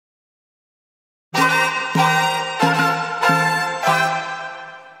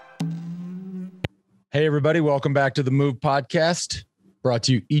Hey, everybody. Welcome back to the Move podcast, brought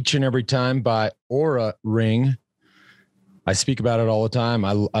to you each and every time by Oura Ring. I speak about it all the time.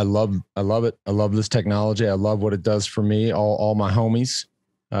 I love it. I love this technology. I love what it does for me, all my homies.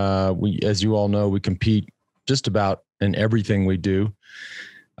 As you all know, we compete just about in everything we do.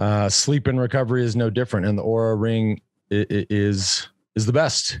 Sleep and recovery is no different. And the Oura Ring is the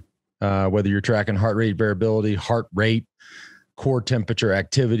best. Whether you're tracking heart rate variability, heart rate, core temperature,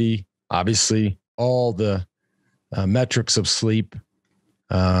 activity, obviously all the metrics of sleep.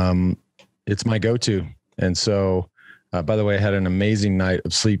 It's my go-to. And so, by the way, I had an amazing night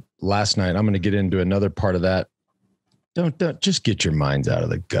of sleep last night. I'm going to get into another part of that. Don't just get your minds out of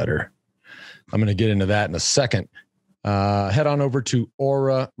the gutter. I'm going to get into that in a second. Head on over to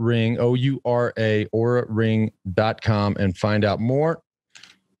Oura Ring, O-U-R-A, auraring.com and find out more.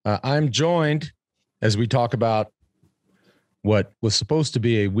 I'm joined as we talk about what was supposed to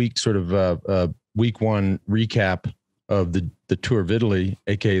be a week sort of week one recap of the Tour of Italy,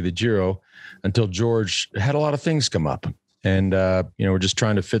 aka the Giro, until George had a lot of things come up. And, we're just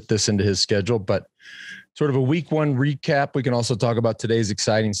trying to fit this into his schedule, but sort of a week one recap. We can also talk about today's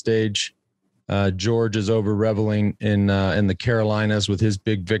exciting stage. George is over reveling in the Carolinas with his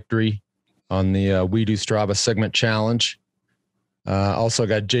big victory on the We Do Strava segment challenge. Also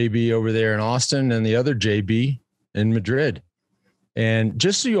got JB over there in Austin and the other JB in Madrid. And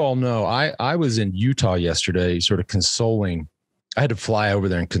just so you all know, I was in Utah yesterday, sort of consoling. I had to fly over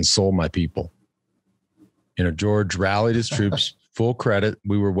there and console my people. George rallied his troops, full credit.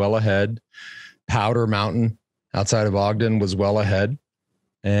 We were well ahead. Powder Mountain outside of Ogden was well ahead.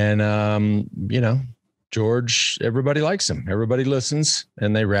 And, George, everybody likes him. Everybody listens,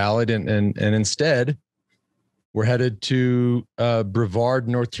 and they rallied. And instead, we're headed to Brevard,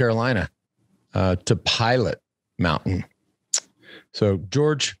 North Carolina, to Pilot Mountain. So,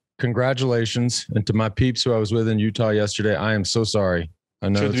 George, congratulations. And to my peeps who I was with in Utah yesterday, I am so sorry. I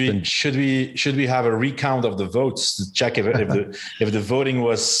know should we have a recount of the votes to check if the voting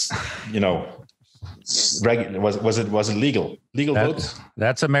was, regular? Was it legal votes?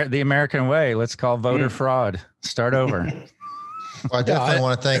 That's the American way. Let's call voter fraud. Start over. Well, I definitely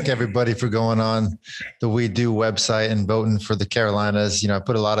want to thank everybody for going on the We Do website and voting for the Carolinas. I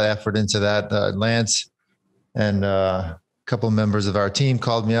put a lot of effort into that. Lance and a couple of members of our team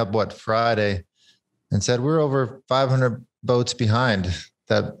called me up Friday and said we're over 500 votes behind.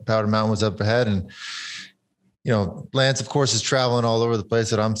 That Powder Mountain was up ahead. And, Lance, of course, is traveling all over the place.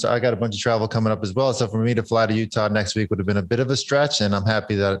 So I got a bunch of travel coming up as well. So for me to fly to Utah next week would have been a bit of a stretch. And I'm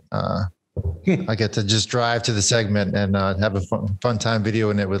happy that I get to just drive to the segment and have a fun time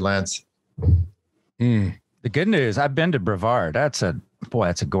videoing it with Lance. The good news, I've been to Brevard. That's a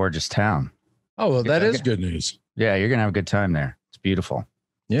gorgeous town. Oh, well, that is good news. Yeah, you're going to have a good time there. It's beautiful.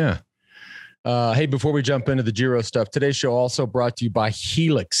 Yeah. Hey, before we jump into the Giro stuff, today's show also brought to you by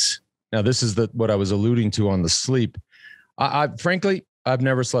Helix. Now, this is what I was alluding to on the sleep. Frankly, I've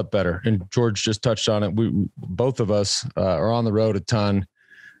never slept better. And George just touched on it. We both of us are on the road a ton.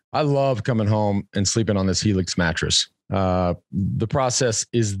 I love coming home and sleeping on this Helix mattress. The process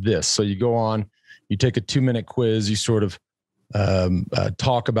is this. So you go on, you take a 2-minute quiz, you sort of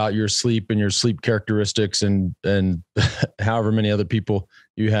talk about your sleep and your sleep characteristics and however many other people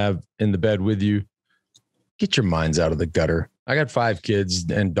you have in the bed with you. Get your minds out of the gutter. I got 5 kids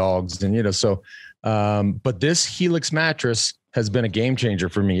and dogs and, but this Helix mattress has been a game changer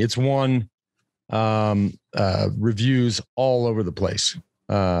for me. It's won reviews all over the place,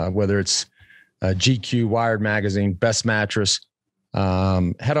 whether it's GQ, Wired Magazine, Best Mattress.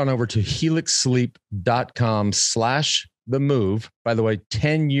 Head on over to helixsleep.com/TheMove. By the way,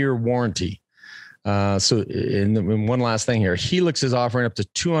 10-year warranty. So in one last thing here, Helix is offering up to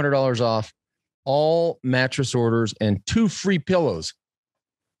 $200 off all mattress orders and 2 free pillows.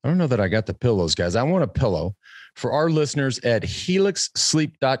 I don't know that I got the pillows, guys. I want a pillow for our listeners at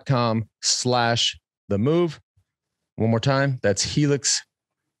helixsleep.com/TheMove. One more time. That's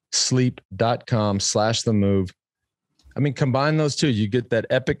helixsleep.com/TheMove. I mean, combine those two. You get that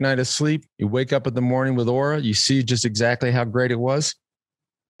epic night of sleep. You wake up in the morning with Oura. You see just exactly how great it was.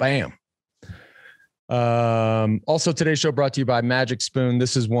 Bam. Also, today's show brought to you by Magic Spoon.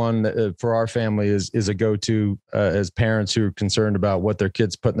 This is one that, for our family is a go-to as parents who are concerned about what their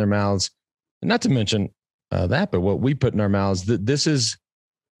kids put in their mouths. And not to mention that, but what we put in our mouths. This is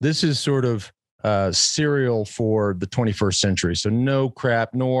sort of cereal for the 21st century. So no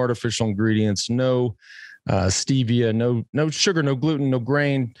crap, no artificial ingredients, no stevia, no sugar, no gluten, no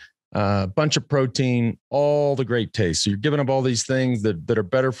grain, bunch of protein, all the great taste. So you're giving up all these things that are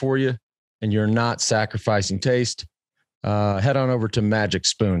better for you, and you're not sacrificing taste. head on over to Magic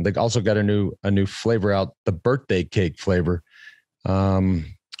Spoon. They also got a new flavor out, the birthday cake flavor,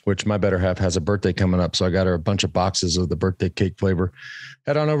 which my better half has a birthday coming up. So I got her a bunch of boxes of the birthday cake flavor.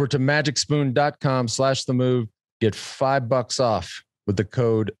 Head on over to magicspoon.com/TheMove. Get $5 off with the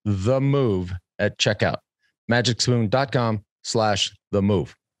code THEMOVE at checkout.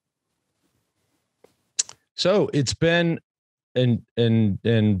 magicspoon.com/TheMove. So it's been, in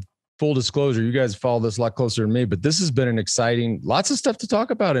full disclosure, you guys follow this a lot closer than me, but this has been an exciting, lots of stuff to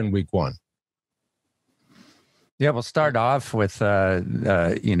talk about in week one. Yeah, we'll start off with,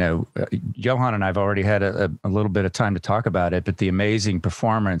 Johan and I've already had a little bit of time to talk about it, but the amazing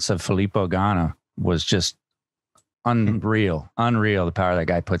performance of Filippo Ganna was just unreal, the power that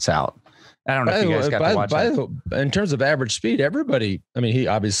guy puts out. I don't know if you guys got to watch that. In terms of average speed, everybody, I mean, he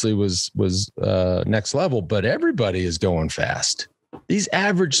obviously was next level, but everybody is going fast. These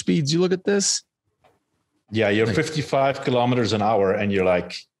average speeds, you look at this. Yeah, you're 55 kilometers an hour and you're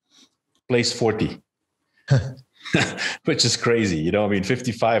like place 40, which is crazy. I mean,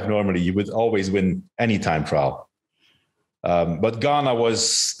 55 normally you would always win any time trial. But Ghana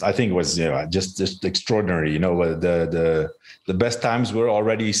was just extraordinary. The best times were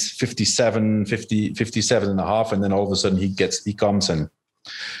already 57 and a half. And then all of a sudden he comes and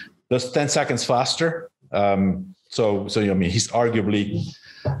does 10 seconds faster. So I mean, he's arguably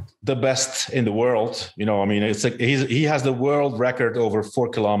the best in the world. I mean, it's like he has the world record over 4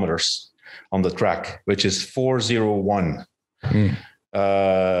 kilometers on the track, which is 4:01.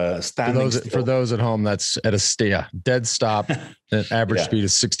 Standing for those at home, that's at a dead stop. Average speed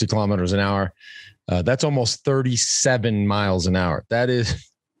is 60 kilometers an hour. That's almost 37 miles an hour. That is,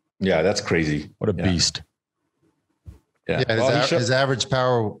 that's crazy. What a beast. Yeah, his average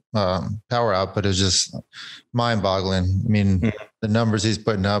power output is just mind-boggling. I mean, the numbers he's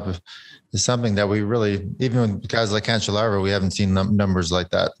putting up is something that we really, even with guys like Cancellara, we haven't seen numbers like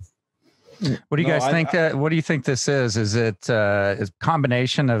that. What do you guys think? What do you think this is? Is it a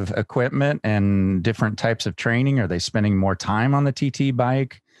combination of equipment and different types of training? Are they spending more time on the TT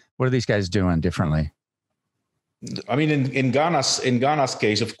bike? What are these guys doing differently? I mean, in Ghana's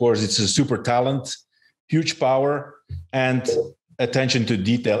case, of course, it's a super talent, huge power, and attention to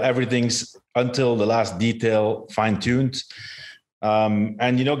detail. Everything's until the last detail fine-tuned.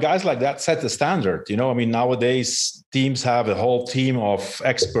 And, guys like that set the standard. I mean, nowadays teams have a whole team of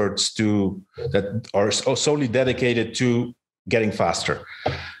experts that are solely dedicated to getting faster.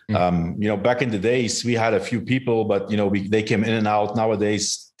 Back in the days, we had a few people, but, they came in and out.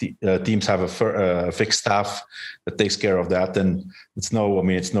 Nowadays, teams have a fixed staff that takes care of that. And it's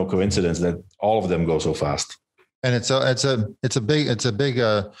no coincidence that all of them go so fast. And it's a big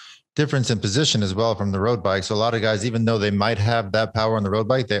difference in position as well from the road bike. So a lot of guys, even though they might have that power on the road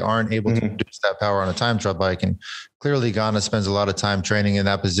bike, they aren't able to produce that power on a time trial bike. And clearly Ghana spends a lot of time training in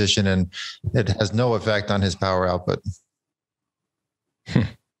that position, and it has no effect on his power output.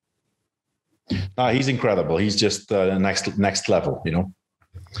 He's incredible. He's just next level,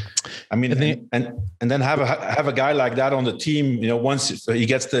 I mean, and then have a guy like that on the team, once he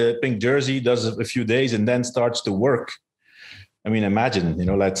gets the pink jersey, does a few days and then starts to work. I mean, imagine,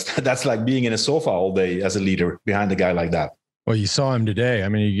 that's like being in a sofa all day as a leader behind a guy like that. Well, you saw him today. I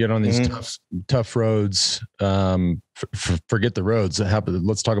mean, you get on these tough roads. Forget the roads.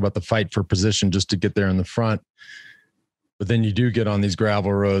 Let's talk about the fight for position just to get there in the front. But then you do get on these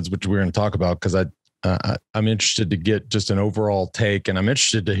gravel roads, which we're going to talk about, because I'm interested to get just an overall take, and I'm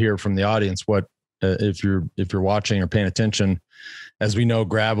interested to hear from the audience what if you're watching or paying attention. As we know,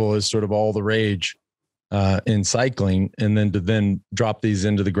 gravel is sort of all the rage in cycling, and then to drop these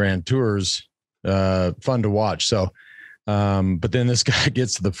into the Grand Tours, fun to watch. So, but then this guy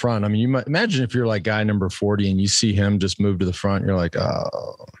gets to the front. I mean, you might imagine if you're like guy number 40 and you see him just move to the front, you're like,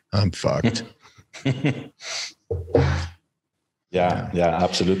 oh, I'm fucked. Yeah,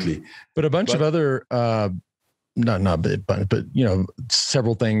 absolutely. But a bunch of other, not big, but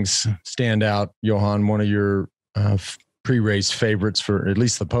several things stand out. Johan, one of your pre-race favorites for at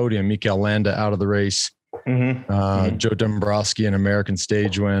least the podium, Mikel Landa out of the race. Joe Dombrowski, an American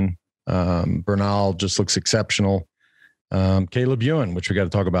stage win. Bernal just looks exceptional. Caleb Ewan, which we got to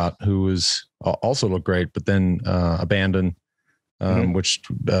talk about, who was also looked great, but then abandoned, which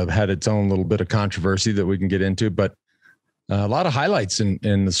had its own little bit of controversy that we can get into. But a lot of highlights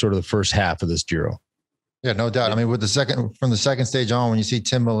in the sort of the first half of this Giro. Yeah, no doubt. I mean, from the second stage on, when you see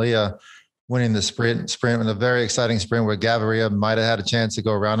Tim Malia winning the sprint in a very exciting sprint where Gaviria might have had a chance to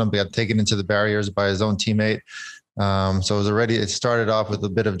go around him, but got taken into the barriers by his own teammate. So it started off with a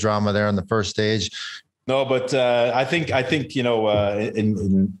bit of drama there on the first stage. No, but I think when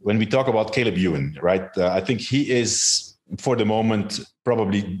we talk about Caleb Ewan, right? I think he is for the moment,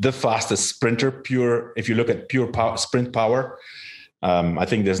 probably the fastest sprinter. If you look at pure power, sprint power, I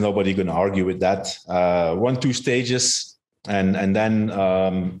think there's nobody going to argue with that. Won 2 stages and then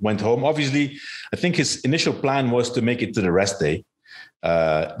went home. Obviously, I think his initial plan was to make it to the rest day.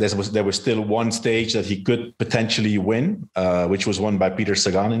 There was still one stage that he could potentially win, which was won by Peter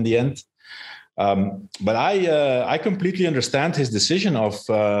Sagan in the end. But I completely understand his decision of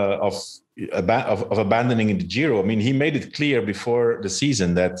abandoning the Giro. I mean, he made it clear before the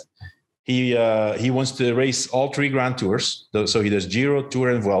season that he wants to race all 3 Grand Tours. So he does Giro,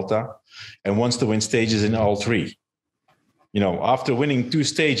 Tour, and Vuelta, and wants to win stages in all 3. After winning 2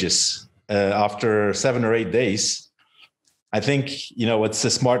 stages after 7 or 8 days, I think it's a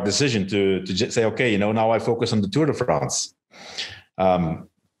smart decision to just say, okay, now I focus on the Tour de France.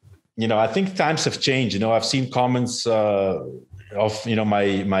 I think times have changed. I've seen comments of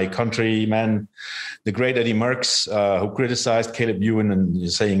my countryman, the great Eddie Merckx, who criticized Caleb Ewan and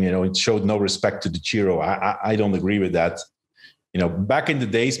saying it showed no respect to the Giro. I don't agree with that. Back in the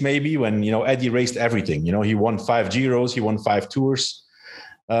days maybe when Eddie raced everything. He won 5 Giros, he won 5 Tours.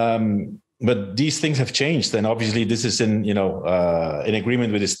 But these things have changed, and obviously this is in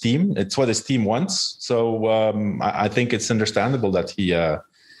agreement with his team. It's what his team wants. So I think it's understandable that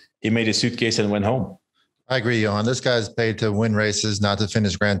he made his suitcase and went home. I agree, Johan. This guy's paid to win races, not to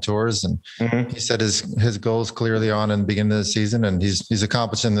finish Grand Tours, and he set his goals clearly on in the beginning of the season, and he's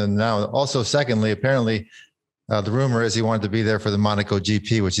accomplishing them now. Also, secondly, apparently, the rumor is he wanted to be there for the Monaco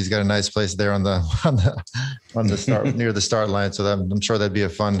GP, which he's got a nice place there on the start near the start line. So I'm sure that'd be a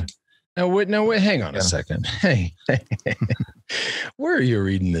fun. No, wait, hang on a second. Hey, where are you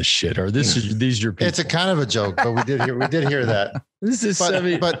reading this shit? Or these your people? It's a kind of a joke, but we did hear that. This is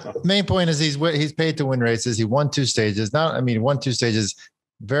but main point is he's paid to win races. He won 2 stages. Won 2 stages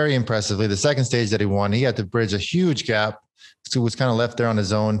very impressively. The second stage that he won, he had to bridge a huge gap. So he was kind of left there on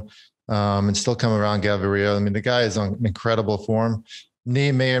his own and still come around Gaviria. I mean, the guy is on incredible form.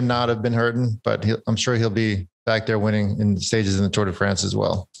 Knee may or not have been hurting, but I'm sure he'll be back there winning in stages in the Tour de France as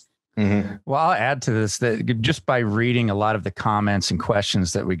well. Mm-hmm. Well, I'll add to this that just by reading a lot of the comments and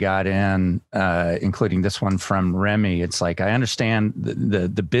questions that we got in, including this one from Remy, it's like, I understand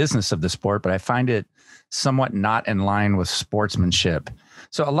the business of the sport, but I find it somewhat not in line with sportsmanship.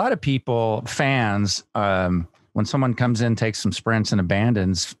 So a lot of people, fans, when someone comes in, takes some sprints and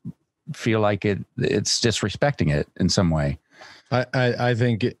abandons, feel like it's disrespecting it in some way. I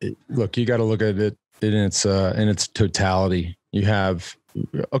think, look, you got to look at it in its totality. You have,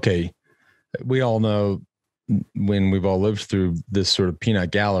 okay, we all know when we've all lived through this sort of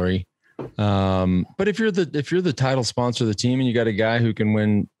peanut gallery. But if you're the title sponsor of the team and you got a guy who can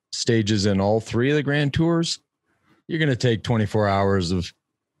win stages in all 3 of the Grand Tours, you're going to take 24 hours of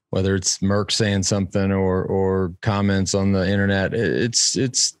whether it's Merck saying something or comments on the internet.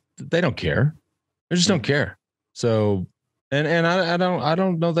 It's they don't care. They just don't care. So, and I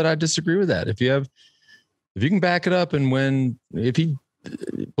don't know that I disagree with that. If you can back it up and win,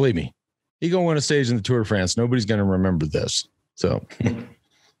 believe me, he gonna win a stage in the Tour de France. Nobody's gonna remember this. So,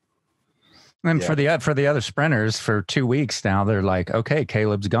 and for the other sprinters, for 2 weeks now, they're like, okay,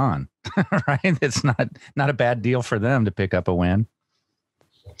 Caleb's gone, right? It's not a bad deal for them to pick up a win.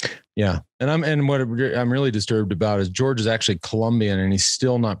 Yeah, and what I'm really disturbed about is George is actually Colombian and he's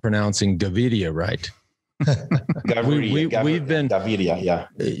still not pronouncing Gaviria right. We've been Gaviria, yeah.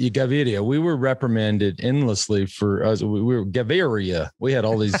 Gaviria. We were reprimanded endlessly for us. We were Gaviria. We had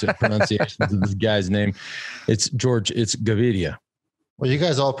all these pronunciations of this guy's name. It's George. It's Gaviria. Well, you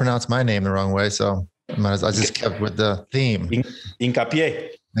guys all pronounce my name the wrong way, so I just kept with the theme. Hincapié.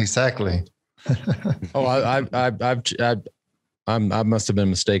 Exactly. Oh, I must have been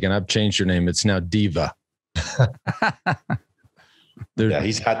mistaken. I've changed your name. It's now Diva. Yeah,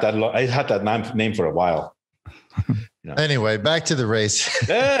 he's had that name for a while. Anyway, back to the race.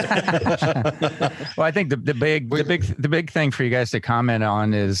 Well, I think the big thing for you guys to comment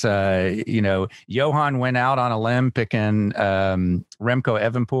on is, Johan went out on a limb picking Remco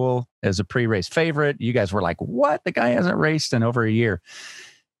Evenepoel as a pre-race favorite. You guys were like, "What? The guy hasn't raced in over a year."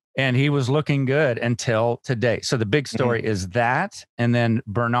 And he was looking good until today. So the big story is that, and then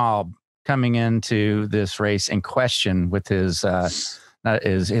Bernal coming into this race in question with his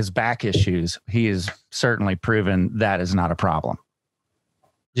back issues. He has certainly proven that is not a problem.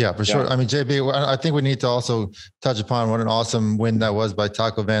 Yeah, for sure. I mean, JB, I think we need to also touch upon what an awesome win that was by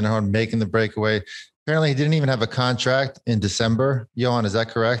Taco van der Hoorn making the breakaway. Apparently, he didn't even have a contract in December. Johan, is that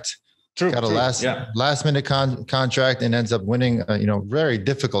correct? True. Got a last minute contract and ends up winning very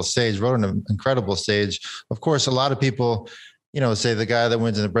difficult stage, rode an incredible stage. Of course, a lot of people, say the guy that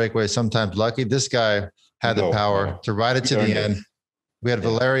wins in the breakaway is sometimes lucky. This guy had the power to ride it to the end. We had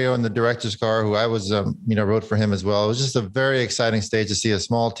Valerio in the director's car, who I was, rode for him as well. It was just a very exciting stage to see a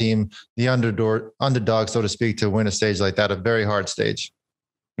small team, the underdog, so to speak, to win a stage like that, a very hard stage.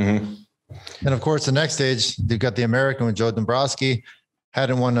 Mm-hmm. And of course, the next stage, you've got the American with Joe Dombrowski.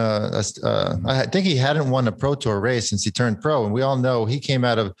 Hadn't won I think he hadn't won a Pro Tour race since he turned pro. And we all know he came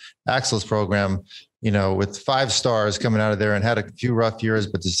out of Axel's program, with 5 stars coming out of there and had a few rough years.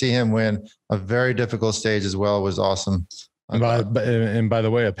 But to see him win a very difficult stage as well was awesome. And by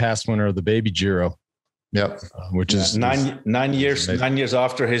the way, a past winner of the Baby Giro. Yep. Which is 9 years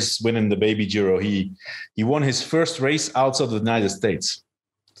after his win in the Baby Giro, he won his first race outside of the United States.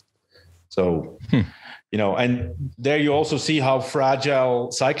 So, and there you also see how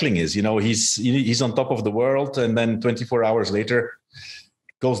fragile cycling is. He's on top of the world, and then 24 hours later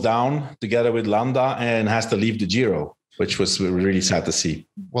goes down together with Landa and has to leave the Giro, which was really sad to see.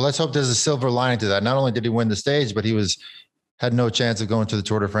 Well, let's hope there's a silver lining to that. Not only did he win the stage, but he had no chance of going to the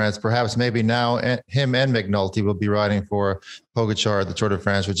Tour de France. Perhaps maybe now him and McNulty will be riding for Pogačar at the Tour de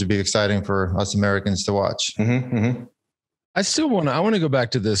France, which would be exciting for us Americans to watch. Mm-hmm, mm-hmm. I want to go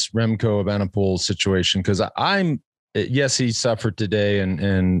back to this Remco Evenepoel situation, because yes, he suffered today,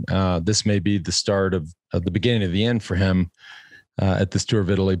 and this may be the start of the beginning of the end for him at this Tour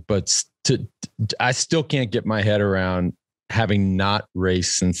of Italy. But I still can't get my head around having not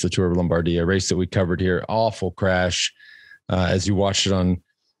raced since the Tour of Lombardia, a race that we covered here. Awful crash. As you watched it on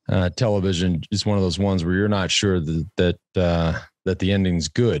television, it's one of those ones where you're not sure that the ending's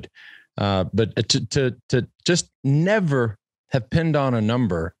good. But to just never have pinned on a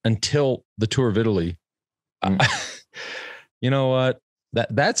number until the Tour of Italy, you know what?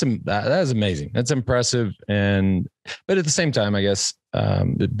 That's amazing. That's impressive. But at the same time, I guess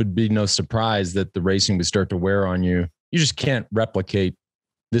it would be no surprise that the racing would start to wear on you. You just can't replicate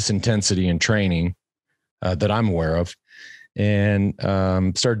this intensity in training that I'm aware of. And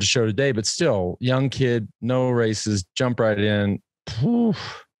started to show today, but still, young kid, no races, jump right in.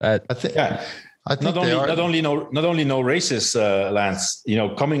 I think not only no races, Lance.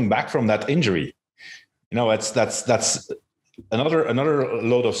 Coming back from that injury, that's another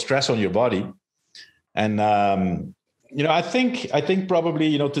load of stress on your body. And I think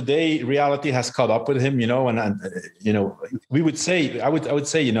probably today reality has caught up with him. We would say I would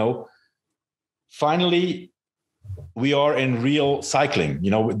say finally we are in real cycling.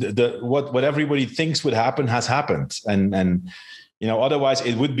 What everybody thinks would happen has happened, and otherwise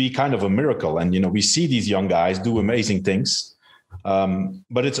it would be kind of a miracle. And we see these young guys do amazing things,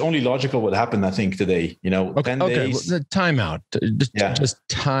 but it's only logical what happened, I think, today. 10 days. Well, time out. Just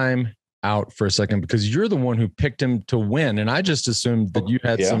time out for a second, because you're the one who picked him to win, and I just assumed that you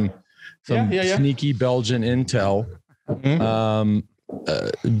had some sneaky Belgian intel. Mm-hmm.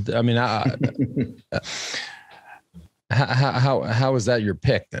 How is that your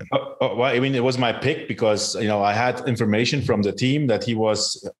pick then? Well, it was my pick because, I had information from the team that he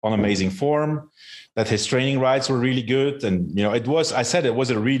was on amazing form, that his training rides were really good. And, I said it was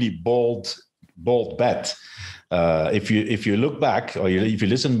a really bold bet. If you look back, or if you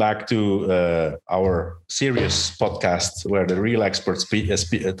listen back to our serious podcast where the real experts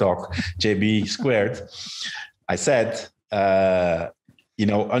talk, JB squared, I said, under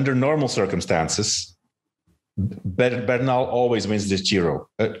normal circumstances, Bernal always wins this Giro.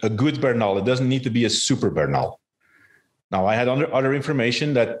 A good Bernal. It doesn't need to be a super Bernal. Now, I had other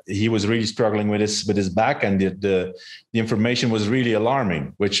information that he was really struggling with his back, and the information was really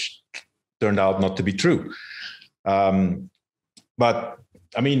alarming, which turned out not to be true. But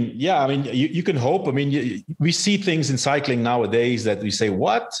you can hope. We see things in cycling nowadays that we say,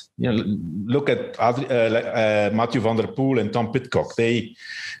 what? Look at Mathieu van der Poel and Tom Pidcock. They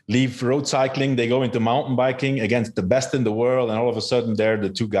leave road cycling, they go into mountain biking against the best in the world, and all of a sudden they're the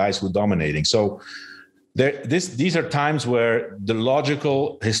two guys who are dominating. So these are times where the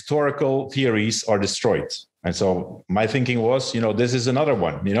logical historical theories are destroyed. And so my thinking was, this is another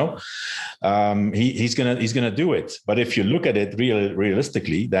one. He's gonna do it. But if you look at it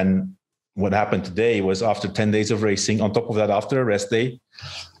realistically, then what happened today was, after 10 days of racing, on top of that, after a rest day,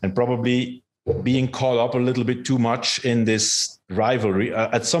 and probably being caught up a little bit too much in this rivalry.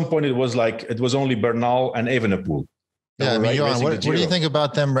 At some point, it was only Bernal and Evenepoel. Yeah, Johan, what do you think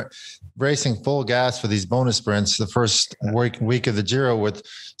about them racing full gas for these bonus sprints the first week of the Giro, with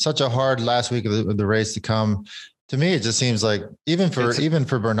such a hard last week of the race to come? To me, it just seems like even for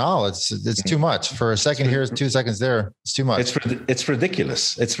Bernal, it's too much. For a second here, 2 seconds there, it's too much. It's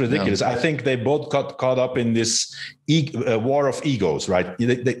ridiculous. It's ridiculous. Yeah. I think they both got caught up in this war of egos, right?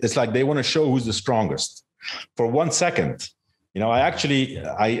 It's like they want to show who's the strongest. For 1 second, I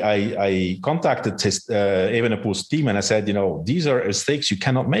contacted his Evenepoel's team and I said, these are mistakes you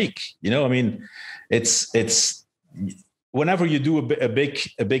cannot make. It's whenever you do a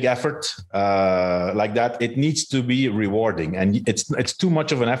big effort like that, it needs to be rewarding, and it's too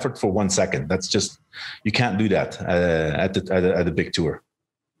much of an effort for 1 second. That's just, you can't do that at a big tour.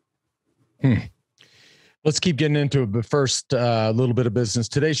 Let's keep getting into it, but first, a little bit of business.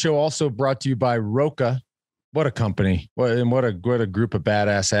 Today's show also brought to you by Roka. What a company! What a group of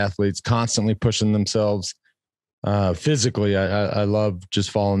badass athletes, constantly pushing themselves physically. I love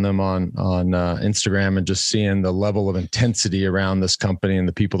just following them on Instagram and just seeing the level of intensity around this company and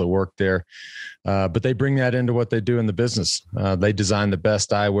the people that work there. But they bring that into what they do in the business. They design the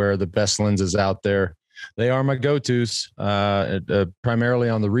best eyewear, the best lenses out there. They are my go-tos, primarily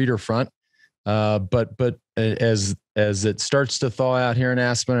on the reader front. But as it starts to thaw out here in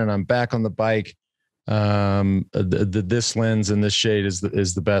Aspen and I'm back on the bike, this lens in this shade is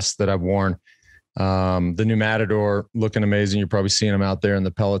the best that I've worn. The new Matador looking amazing. You're probably seeing them out there in the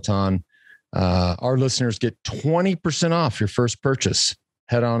Peloton. Our listeners get 20% off your first purchase.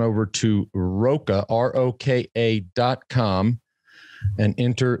 Head on over to Roka, ROKA.com, and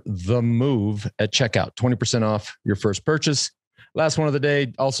enter THEMOVE at checkout. 20% off your first purchase. Last one of the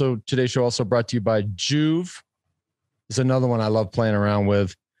day. Also, today's show also brought to you by Joovv. It's another one I love playing around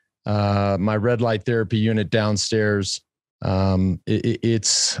with. My red light therapy unit downstairs.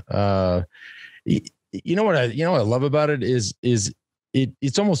 It's you know what I love about it is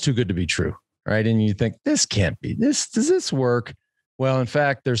it's almost too good to be true, right? And you think, this can't be this. Does this work? Well, in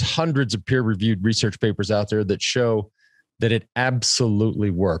fact, there's hundreds of peer-reviewed research papers out there that show that it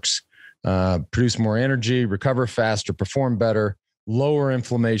absolutely works. Produce more energy, recover faster, perform better, lower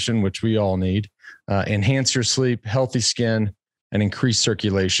inflammation, which we all need, enhance your sleep, healthy skin, and increase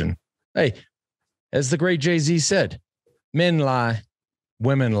circulation. Hey, as the great Jay-Z said, men lie,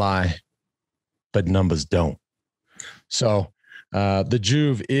 women lie, but numbers don't. So the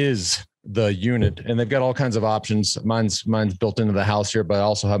Joovv is the unit, and they've got all kinds of options. Mine's built into the house here, but I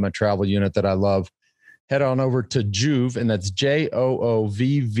also have my travel unit that I love. Head on over to Joovv, and that's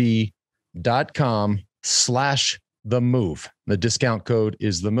JOOVV.com/TheMove. The discount code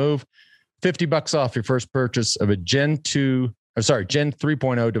is TheMove. $50 off your first purchase of a Gen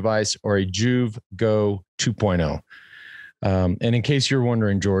 3.0 device or a Joovv Go 2.0. And in case you're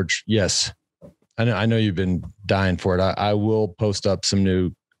wondering, George, yes, I know you've been dying for it. I will post up some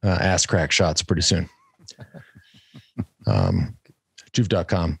new ass crack shots pretty soon.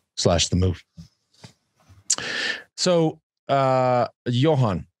 Joovv.com/TheMove. So,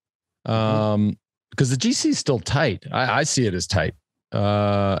 Johan, because the GC is still tight. I see it as tight.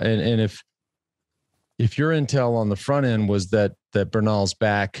 And if your intel on the front end was that Bernal's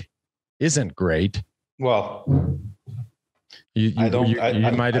back isn't great, well, you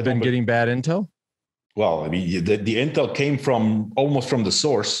might have been getting bad intel. Well, I mean, the intel came almost from the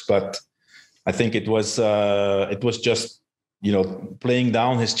source, but I think it was just, playing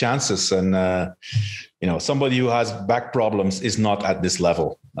down his chances. And, somebody who has back problems is not at this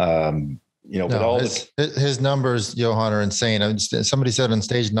level. His numbers, Johan, are insane. I mean, somebody said on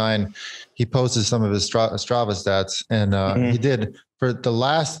stage 9, he posted some of his Strava stats, and he did for the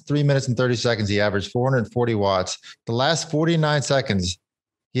last 3 minutes and 30 seconds, he averaged 440 watts. The last 49 seconds,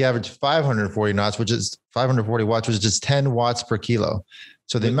 he averaged 540 watts, which is 10 watts per kilo.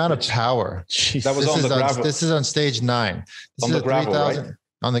 So the amount of power. That was on the gravel. This is on stage 9. This on the gravel, right?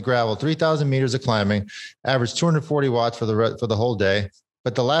 On the gravel, 3,000 meters of climbing, averaged 240 watts for the whole day.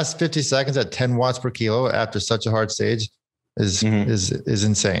 But the last 50 seconds at 10 watts per kilo after such a hard stage is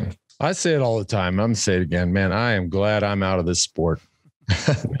insane. I say it all the time. I'm going to say it again, man. I am glad I'm out of this sport.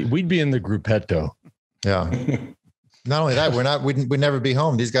 We'd be in the gruppetto. Yeah. Not only that, we'd never be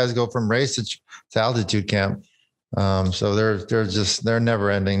home. These guys go from race to altitude camp. So they're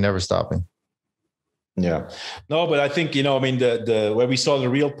never ending, never stopping. Yeah, no, but I think, the where we saw the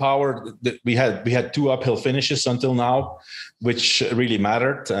real power, we had 2 uphill finishes until now, which really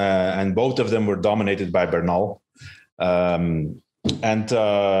mattered. And both of them were dominated by Bernal. And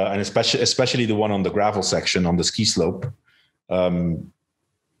especially the one on the gravel section on the ski slope.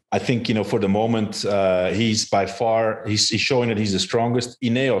 I think, for the moment, he's by far, he's showing that he's the strongest.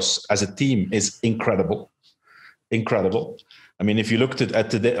 Ineos as a team is incredible. I mean, if you looked at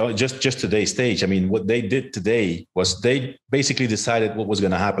today, just today's stage, I mean, what they did today was they basically decided what was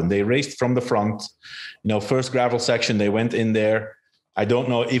going to happen. They raced from the front, first gravel section, they went in there. I don't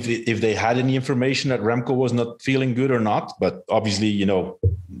know if they had any information that Remco was not feeling good or not, but obviously,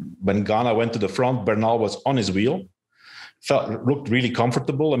 when Ghana went to the front, Bernal was on his wheel, looked really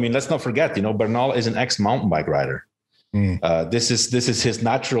comfortable. I mean, let's not forget, Bernal is an ex-mountain bike rider. This is his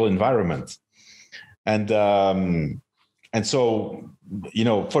natural environment. And so, you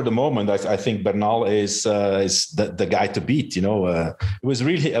know, for the moment, I think Bernal is the guy to beat. You know, it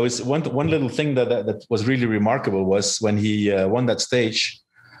was one little thing that was really remarkable was when he won that stage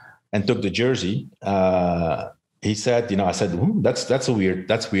and took the jersey. He said, you know, I said, that's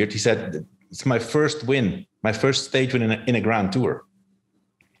weird. He said, it's my first win, my first stage win in a Grand Tour.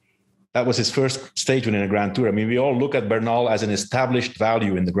 That was his first stage win in a Grand Tour. I mean, we all look at Bernal as an established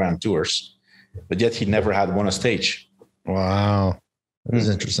value in the Grand Tours, but yet he never had won a stage. Wow. That is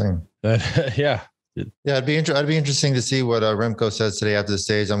interesting. Yeah. Yeah, it'd be interesting to see what Remco says today after the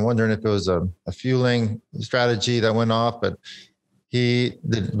stage. I'm wondering if it was a fueling strategy that went off, but he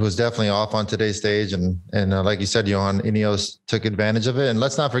was definitely off on today's stage. And like you said, Johan, Ineos took advantage of it. And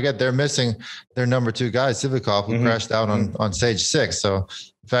let's not forget, they're missing their number 2 guy, Sivakov, who crashed out on stage 6. So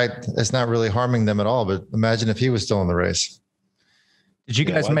in fact, it's not really harming them at all, but imagine if he was still in the race. Did you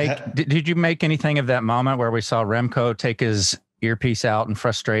guys did you make anything of that moment where we saw Remco take his earpiece out in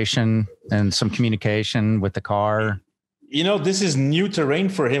frustration and some communication with the car? You know, this is new terrain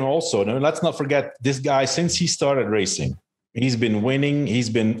for him also. No, let's not forget this guy, since he started racing, he's been winning. He's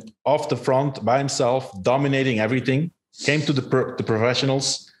been off the front by himself, dominating everything. Came to the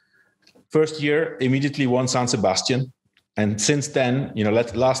professionals. First year, immediately won San Sebastian. And since then, you know,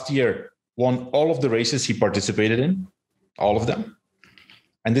 last year, won all of the races he participated in, all of them.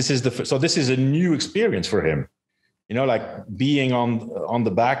 And this is a new experience for him. You know, like being on the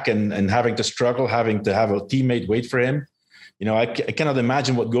back and having to struggle, having to have a teammate wait for him. You know, I cannot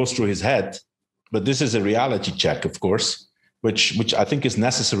imagine what goes through his head, but this is a reality check, of course, which I think is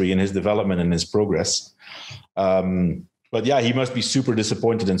necessary in his development and his progress. But yeah, he must be super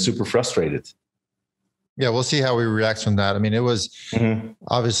disappointed and super frustrated. Yeah, we'll see how he reacts from that. I mean, it was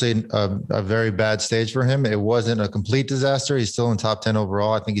obviously a very bad stage for him. It wasn't a complete disaster. He's still in top 10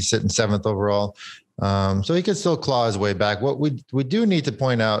 overall. I think he's sitting 7th overall. So he could still claw his way back. What we do need to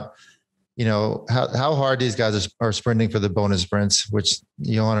point out, you know, how hard these guys are sprinting for the bonus sprints, which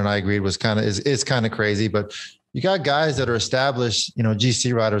Johan and I agreed was is kind of crazy. But you got guys that are established, you know,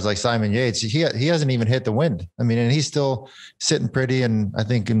 GC riders like Simon Yates. He hasn't even hit the wind. I mean, and he's still sitting pretty, and I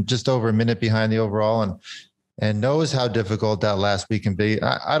think in just over a minute behind the overall, and knows how difficult that last week can be.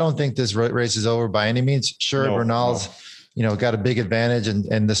 I don't think this race is over by any means. Sure, Bernal's, you know, got a big advantage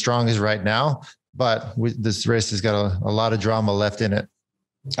and the strongest right now, but this race has got a lot of drama left in it.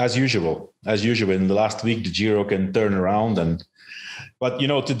 As usual, in the last week, the Giro can turn around but you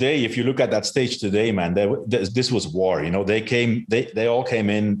know, today, if you look at that stage today, man, this was war. You know, they all came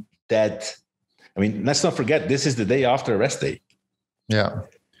in dead. I mean, let's not forget, this is the day after rest day. Yeah.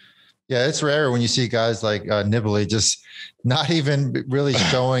 Yeah, it's rare when you see guys like Nibali just not even really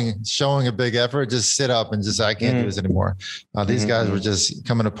showing a big effort, just sit up and just, I can't do this anymore. These guys were just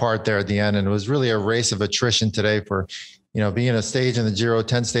coming apart there at the end. And it was really a race of attrition today for, you know, being a stage in the Giro,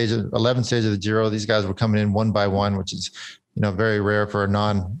 11 stage of the Giro. These guys were coming in one by one, which is, you know, very rare for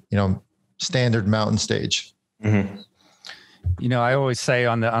a standard mountain stage. You know, I always say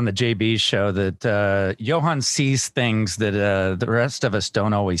on the JB show that Johan sees things that the rest of us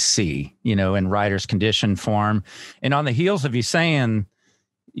don't always see, you know, in rider's condition form. And on the heels of you saying,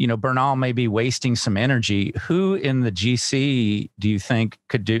 you know, Bernal may be wasting some energy, who in the GC do you think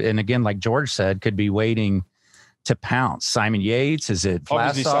could do, and again, like George said, could be waiting to pounce? Simon Yates? Is it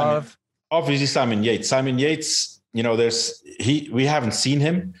Vlasov? Obviously Simon Yates. Simon Yates, you know, we haven't seen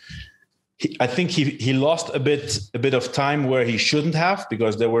him. I think he lost a bit of time where he shouldn't have,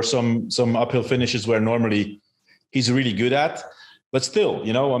 because there were some uphill finishes where normally he's really good at. But still,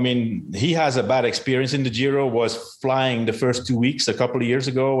 you know, I mean, he has a bad experience in the Giro, was flying the first 2 weeks a couple of years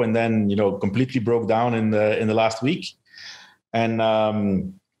ago, and then, you know, completely broke down in the last week. And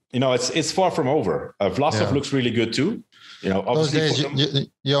you know, it's far from over. Vlasov looks really good too. You know, those days,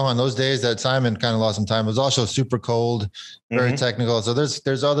 Johan, those days that Simon kind of lost some time, it was also super cold, very technical. So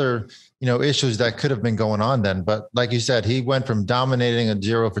there's other, you know, issues that could have been going on then. But like you said, he went from dominating a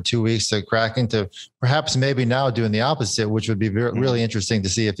Giro for 2 weeks to cracking to perhaps maybe now doing the opposite, which would be really interesting to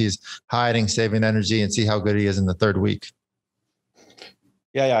see if he's hiding, saving energy, and see how good he is in the third week.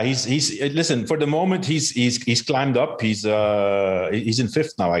 Yeah. He's listen, for the moment, he's climbed up. He's in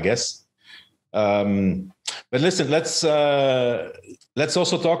fifth now, I guess. But listen, let's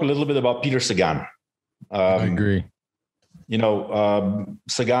also talk a little bit about Peter Sagan. I agree. You know,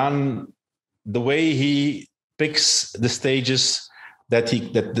 Sagan, the way he picks the stages that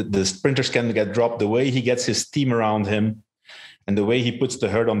the sprinters can get dropped, the way he gets his team around him, and the way he puts the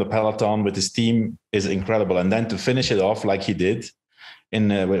herd on the peloton with his team is incredible. And then to finish it off like he did,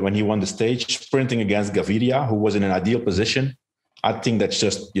 when he won the stage, sprinting against Gaviria, who was in an ideal position. I think that's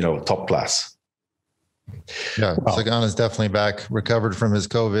just, top class. Yeah, well, Sagan is definitely back, recovered from his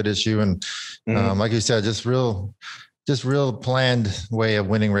COVID issue. And like you said, just real planned way of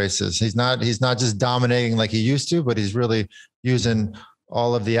winning races. He's not just dominating like he used to, but he's really using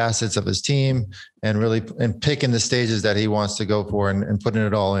all of the assets of his team and picking the stages that he wants to go for and putting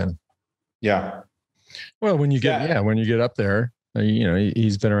it all in. Yeah. Well, when you get up there,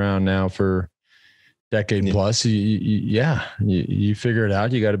 he's been around now for decade plus. You figure it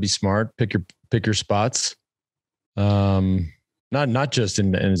out. You got to be smart, pick your spots. Not just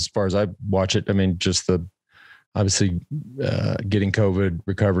in as far as I watch it. I mean, just obviously getting COVID,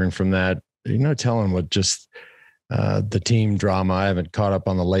 recovering from that, telling what just the team drama. I haven't caught up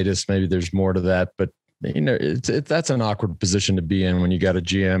on the latest. Maybe there's more to that, but that's an awkward position to be in when you got a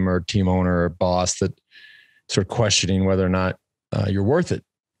GM or a team owner or a boss that sort of questioning whether or not you're worth it.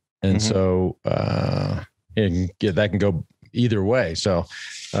 And so that can go either way. So,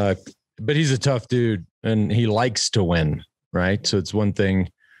 but he's a tough dude and he likes to win, right? So it's one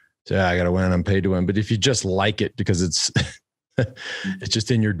thing to, I got to win, I'm paid to win. But if you just like it because it's just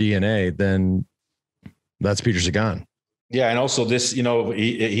in your DNA, then that's Peter Sagan. Yeah. And also this,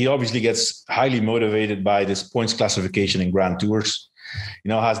 he obviously gets highly motivated by this points classification in Grand Tours,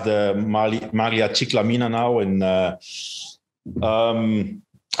 has the Maglia Ciclamina now. And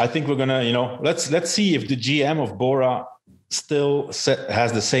I think we're going to, let's see if the GM of Bora still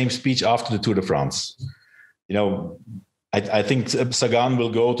has the same speech after the Tour de France. I think Sagan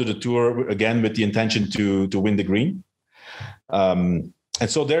will go to the Tour again with the intention to win the green. And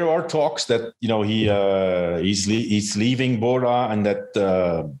so there are talks that, he's leaving Bora and that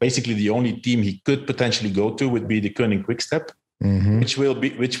basically the only team he could potentially go to would be the Koenig Quickstep, which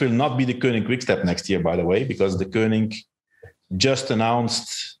will not be the Koenig Quickstep next year, by the way, because the Koenig just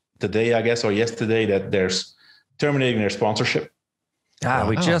announced today, I guess, or yesterday, that they're terminating their sponsorship.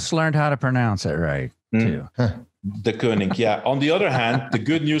 We just learned how to pronounce it right, too. The Koenig, yeah. On the other hand, the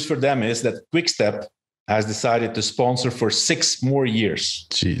good news for them is that Quickstep has decided to sponsor for 6 more years.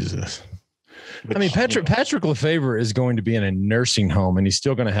 Jesus. Patrick Lefevre is going to be in a nursing home and he's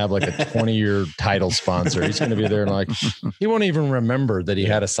still going to have like a 20-year title sponsor. He's going to be there and he won't even remember that he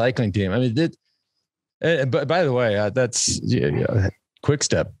had a cycling team. But by the way, that's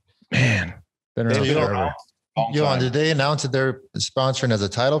Quickstep, man. Been around forever. Johan, did they announce that they're sponsoring as a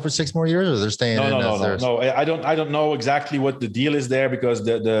title for 6 more years, or they're staying in? No. I don't know exactly what the deal is there, because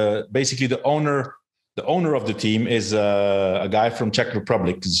basically the owner of the team is a guy from Czech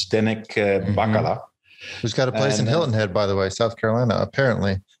Republic, Zdeněk Bakala, who's got a place in Hilton Head, by the way, South Carolina,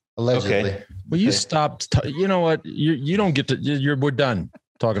 apparently, allegedly. Okay. Well, you stopped. You know what? You don't get to. We're done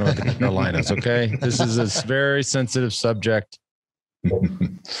talking about the Carolinas. Okay, this is a very sensitive subject.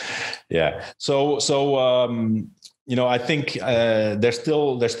 Yeah. So I think they're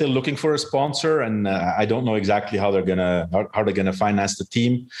still looking for a sponsor, and I don't know exactly how they're gonna finance the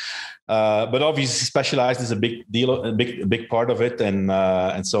team. But obviously, Specialized is a big deal, a big part of it,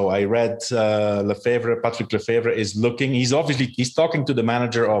 and so I read Patrick Lefevre is looking. He's talking to the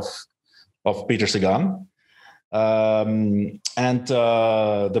manager of Peter Sagan. And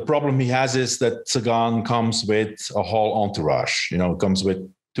the problem he has is that Sagan comes with a whole entourage, comes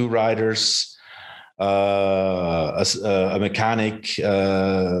with 2 riders, a mechanic,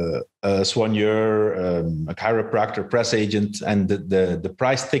 a soigneur, a chiropractor, press agent, and the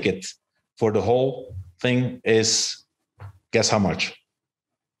price ticket for the whole thing is, guess how much?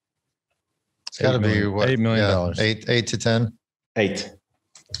 It's got to be what? $8 million. 8 to 10. 8.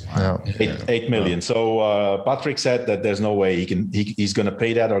 Wow. 8 million. So Patrick said that there's no way he's going to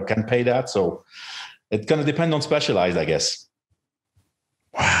pay that or can pay that. So it's going to depend on Specialized, I guess.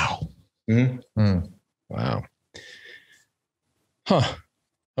 Wow. Wow. Huh.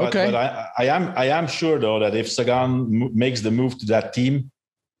 Okay. But I am sure though that if Sagan makes the move to that team,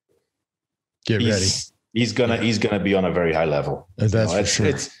 get ready. He's gonna be on a very high level. That's for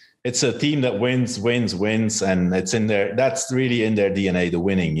sure. It's a team that wins, and it's in there. That's really in their DNA, the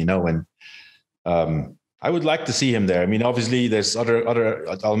winning, and I would like to see him there. I mean, obviously there's other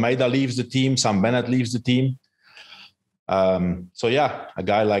Almeida leaves the team, Sam Bennett leaves the team. So yeah, a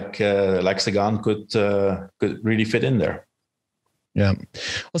guy like Sagan could really fit in there. Yeah.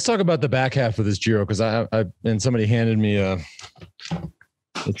 Let's talk about the back half of this Giro, because and somebody handed me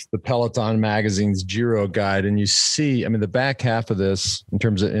it's the Peloton magazine's Giro guide, and you see, the back half of this in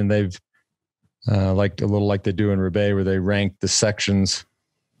terms of, and they've like a little like they do in Roubaix, where they rank the sections,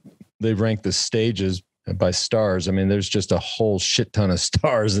 they rank the stages by stars. There's just a whole shit ton of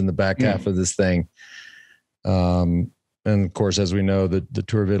stars in the back half of this thing. And of course, as we know, the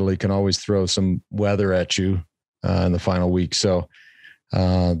Tour of Italy can always throw some weather at you in the final week. So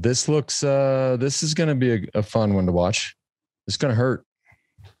this is going to be a fun one to watch. It's going to hurt.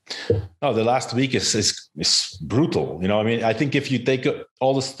 No, the last week is brutal. You know, I mean, I think if you take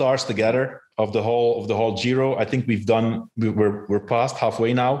all the stars together of the whole Giro, I think we're past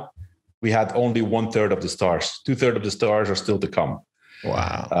halfway now. We had only 1/3 of the stars. 2/3 of the stars are still to come.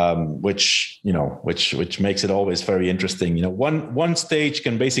 Wow. Which makes it always very interesting. You know, one stage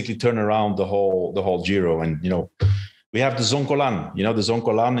can basically turn around the whole Giro. And, you know, we have the Zoncolan. You know, the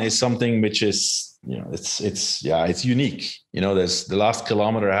Zoncolan is something which is, you know, it's unique. You know, there's the last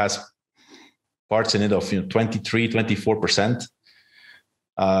kilometer has parts in it of, you know, 23-24%.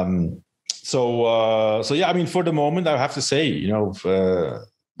 So yeah, I mean, for the moment, I have to say, you know,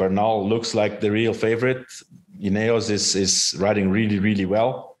 Bernal looks like the real favorite. Ineos is riding really, really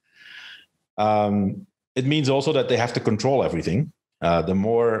well. It means also that they have to control everything. The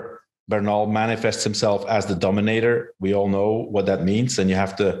more Bernal manifests himself as the dominator, we all know what that means, and you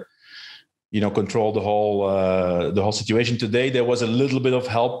have to, you know, control the whole situation. Today, there was a little bit of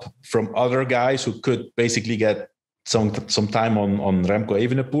help from other guys who could basically get some time on Remco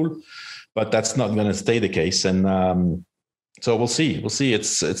Evenepoel, but that's not going to stay the case. And so we'll see.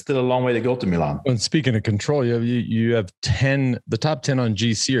 It's still a long way to go to Milan. And speaking of control, you have 10. The top 10 on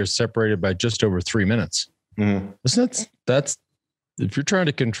GC are separated by just over 3 minutes. Mm-hmm. That's if you're trying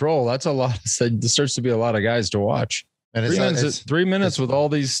to control, that's a lot. There starts to be a lot of guys to watch. And 3 minutes with all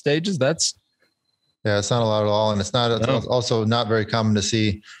these stages. It's not a lot at all. And it's also not very common to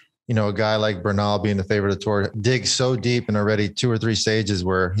see, you know, a guy like Bernal being the favorite of the Tour dig so deep in already 2 or 3 stages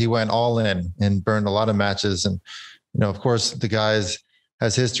where he went all in and burned a lot of matches. And, you know, of course, the guy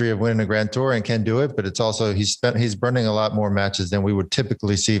has history of winning a Grand Tour and can do it, but it's also he's burning a lot more matches than we would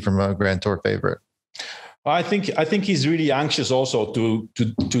typically see from a Grand Tour favorite. I think he's really anxious also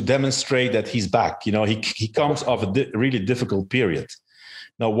to demonstrate that he's back. You know, he comes off a really difficult period.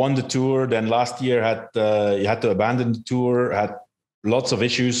 Now, won the Tour, then last year he had to abandon the Tour, had lots of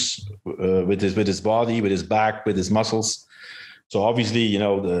issues with his body, with his back, with his muscles. So obviously, you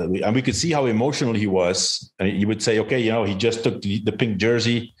know, and we could see how emotional he was. And you would say, okay, you know, he just took the pink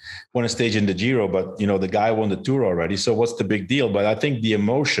jersey, won a stage in the Giro, but, you know, the guy won the Tour already. So what's the big deal? But I think the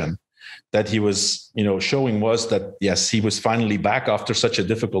emotion that he was, you know, showing was that, yes, he was finally back after such a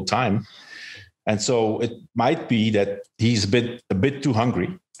difficult time. And so it might be that he's a bit too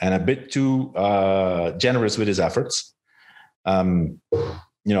hungry and a bit too generous with his efforts. You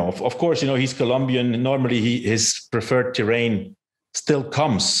know, of course, you know, he's Colombian. Normally his preferred terrain still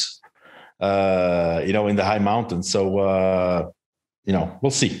comes, you know, in the high mountains. So, you know,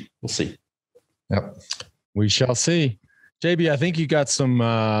 we'll see. Yep. We shall see. JB, I think you got some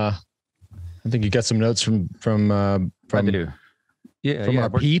notes from I do. Yeah, from our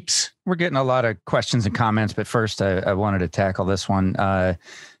peeps. We're getting a lot of questions and comments, but first I wanted to tackle this one.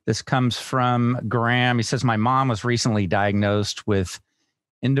 This comes from Graham. He says, my mom was recently diagnosed with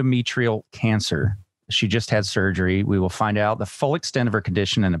endometrial cancer. She just had surgery. We will find out the full extent of her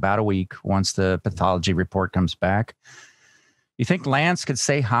condition in about a week once the pathology report comes back. You think Lance could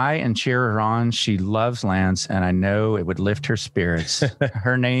say hi and cheer her on? She loves Lance, and I know it would lift her spirits.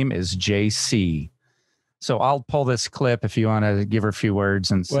 Her name is JC. So I'll pull this clip if you want to give her a few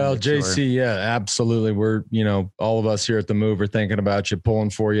words. Well, JC, yeah, absolutely. We're, you know, all of us here at the Move are thinking about you, pulling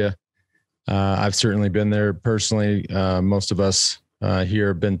for you. I've certainly been there personally. Most of us here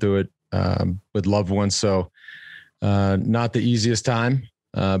have been through it with loved ones. So not the easiest time,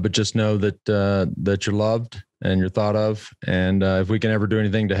 but just know that you're loved and you're thought of. And if we can ever do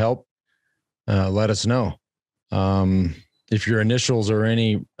anything to help, let us know. If your initials are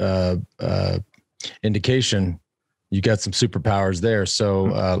any indication, you got some superpowers there.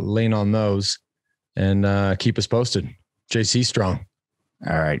 So lean on those and keep us posted. JC strong.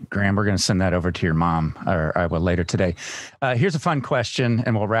 All right, Graham, we're going to send that over to your mom or later today. Here's a fun question,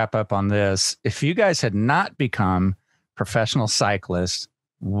 and we'll wrap up on this. If you guys had not become professional cyclists,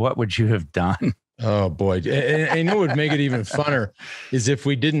 what would you have done? Oh boy. And you know what would make it even funner is if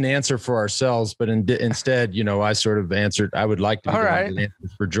we didn't answer for ourselves, but instead, you know, I sort of answered, I would like to be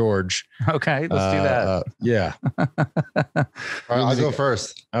answer for George. Okay, let's do that. Yeah. All right, I'll go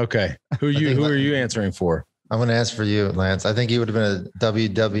first. Okay. Who are you answering for? I'm going to answer for you, Lance. I think you would have been a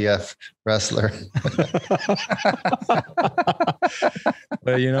WWF wrestler.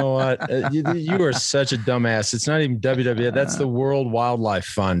 Well, you know what? You are such a dumbass. It's not even WWF. That's the World Wildlife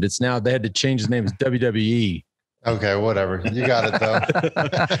Fund. It's now, they had to change the name. It's WWE. Okay, whatever. You got it though.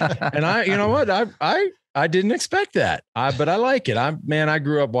 And you know what? I didn't expect that. But I like it. I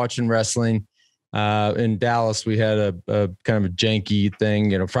grew up watching wrestling, In Dallas, we had a kind of a janky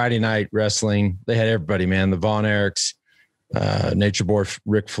thing, Friday night wrestling. They had everybody, man. The Von Erichs, Nature Boy,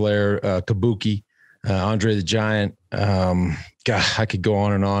 Ric Flair, Kabuki, Andre the Giant. God, I could go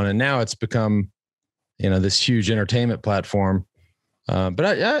on. And now it's become, this huge entertainment platform. But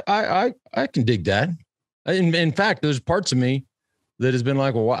I can dig that. In fact, there's parts of me that has been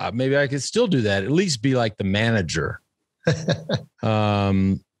like, well, wow, maybe I could still do that. At least be like the manager.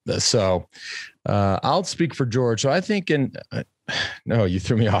 So I'll speak for George. So I think no, you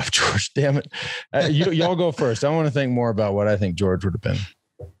threw me off, George. Damn it. Y'all go first. I want to think more about what I think George would have been.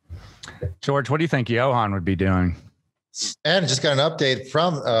 George, what do you think Johan would be doing? And just got an update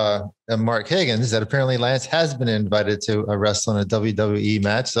from Mark Higgins that apparently Lance has been invited to wrestle in a WWE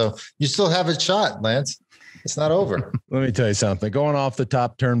match. So you still have a shot, Lance. It's not over. Let me tell you something. Going off the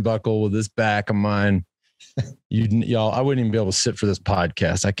top turnbuckle with this back of mine, y'all, I wouldn't even be able to sit for this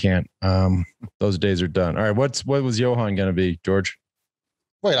podcast. I can't. Those days are done. All right. What was Johan going to be, George?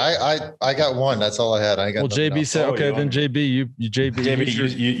 Wait, I got one. That's all I had. I got. Well, JB said, okay, then JB,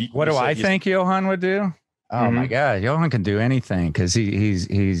 JB, what do I think Johan would do? Oh my God, Johan can do anything because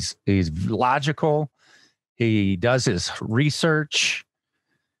he's logical. He does his research.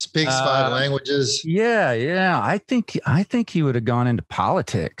 Speaks 5 languages. Yeah. I think he would have gone into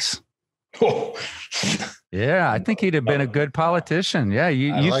politics. Oh. Yeah, I think he'd have been a good politician. Yeah,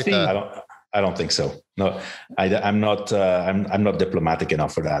 you like see. That. I don't think so. No, I'm not diplomatic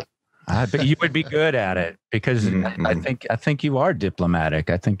enough for that. But you would be good at it because I think you are diplomatic.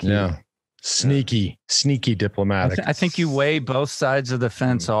 I think sneaky diplomatic. I think you weigh both sides of the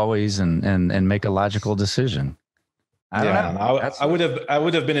fence always and make a logical decision. I don't know. I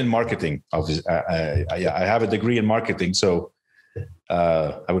would have been in marketing. Obviously, I have a degree in marketing, so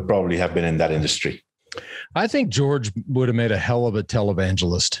I would probably have been in that industry. I think George would have made a hell of a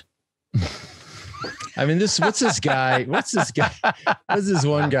televangelist. I mean, what's this guy? What's this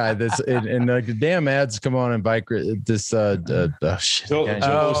one guy that's in the damn ads come on and bike this Joel Osteen.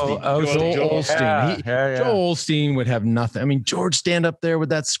 Joel Osteen would have nothing. I mean, George stand up there with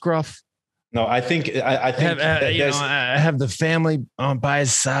that scruff. No, I think I have the family by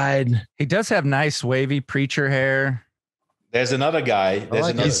his side. He does have nice wavy preacher hair. There's another guy.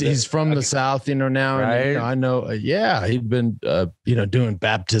 He's from the South, now. Right? And, I know. He'd been, doing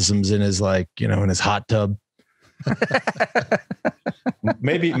baptisms in his in his hot tub.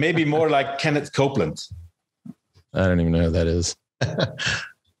 maybe more like Kenneth Copeland. I don't even know who that is.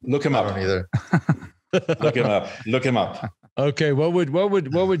 Look him up. I don't either. Look him up. Okay, what would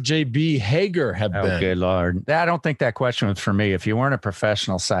JB Hager have been? Oh, good Lord. I don't think that question was for me. If you weren't a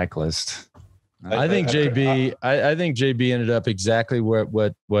professional cyclist. I think JB ended up exactly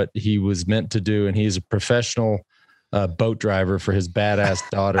what he was meant to do, and he's a professional boat driver for his badass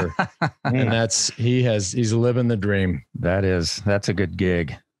daughter, and he's living the dream. That's a good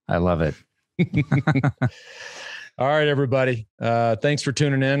gig. I love it. All right, everybody. Thanks for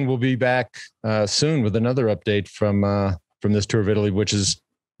tuning in. We'll be back soon with another update from this tour of Italy, which is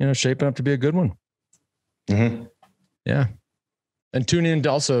shaping up to be a good one. Mm-hmm. Yeah, and tune into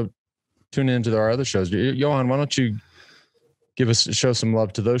our other shows. Johan, why don't you show some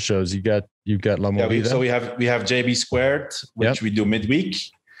love to those shows? You've got La Movida. So we have JB Squared, which we do midweek.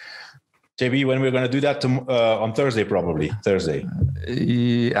 JB, when we're going to do that on Thursday, probably Thursday.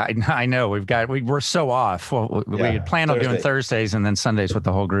 I know we're so off. Well, we had planned on doing Thursdays and then Sundays with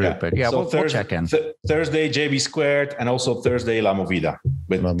the whole group, but we'll check in. Thursday, JB Squared, and also Thursday, La Movida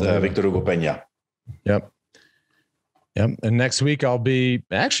with Victor Hugo Peña. Yep. And next week I'll be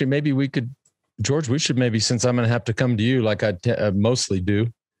maybe we could, George, since I'm going to have to come to you like I mostly do,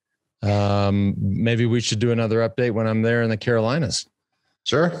 maybe we should do another update when I'm there in the Carolinas.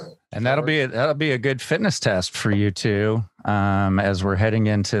 Sure. And that'll be a good fitness test for you too. As we're heading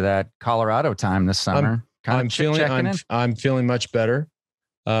into that Colorado time this summer. I'm feeling much better.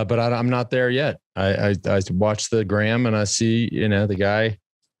 But I'm not there yet. I watch the gram and I see, the guy,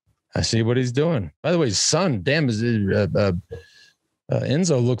 I see what he's doing. By the way, his son, damn, Enzo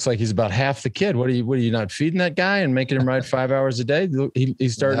looks like he's about half the kid. What are you not feeding that guy and making him ride 5 hours a day?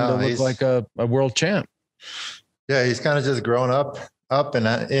 He's starting to look like a world champ. Yeah. He's kind of just growing up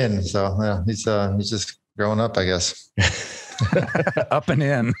and in. So he's just growing up, I guess. Up and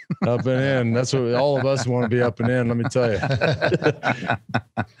in. That's what all of us want to be, up and in. Let me tell you.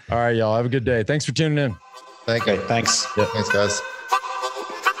 All right, y'all have a good day. Thanks for tuning in. Thank you. Thanks. Yeah. Thanks guys.